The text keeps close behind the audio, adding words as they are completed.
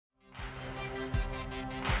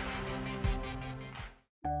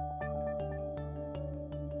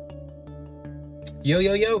Yo,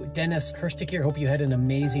 yo, yo, Denis Hrstic here. Hope you had an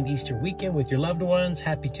amazing Easter weekend with your loved ones.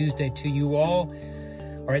 Happy Tuesday to you all.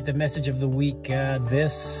 All right, the message of the week,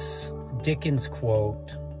 this Dickens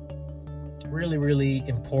quote. Really, really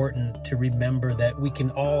important to remember that we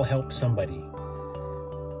can all help somebody.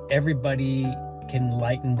 Everybody can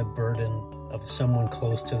lighten the burden of someone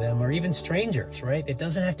close to them, or even strangers, right? It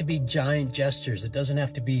doesn't have to be giant gestures. It doesn't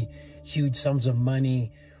have to be huge sums of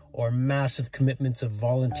money or massive commitments of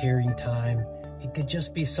volunteering time. It could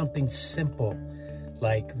just be something simple,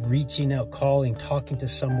 like reaching out, calling, talking to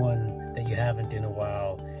someone that you haven't in a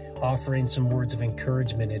while, offering some words of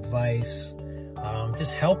encouragement, advice,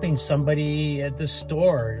 just helping somebody at the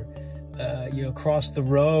store, cross the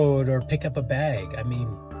road or pick up a bag. I mean,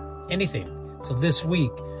 anything. So this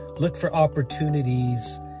week, look for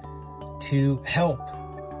opportunities to help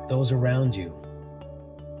those around you.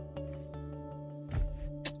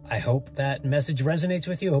 I hope that message resonates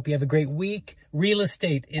with you. I hope you have a great week. Real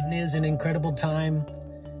estate, it is an incredible time.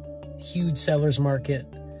 Huge seller's market.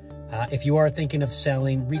 If you are thinking of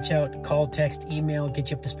selling, reach out, call, text, email,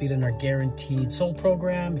 get you up to speed on our guaranteed sold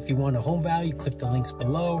program. If you want a home value, click the links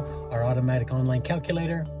below, our automatic online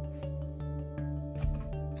calculator.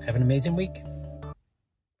 Have an amazing week.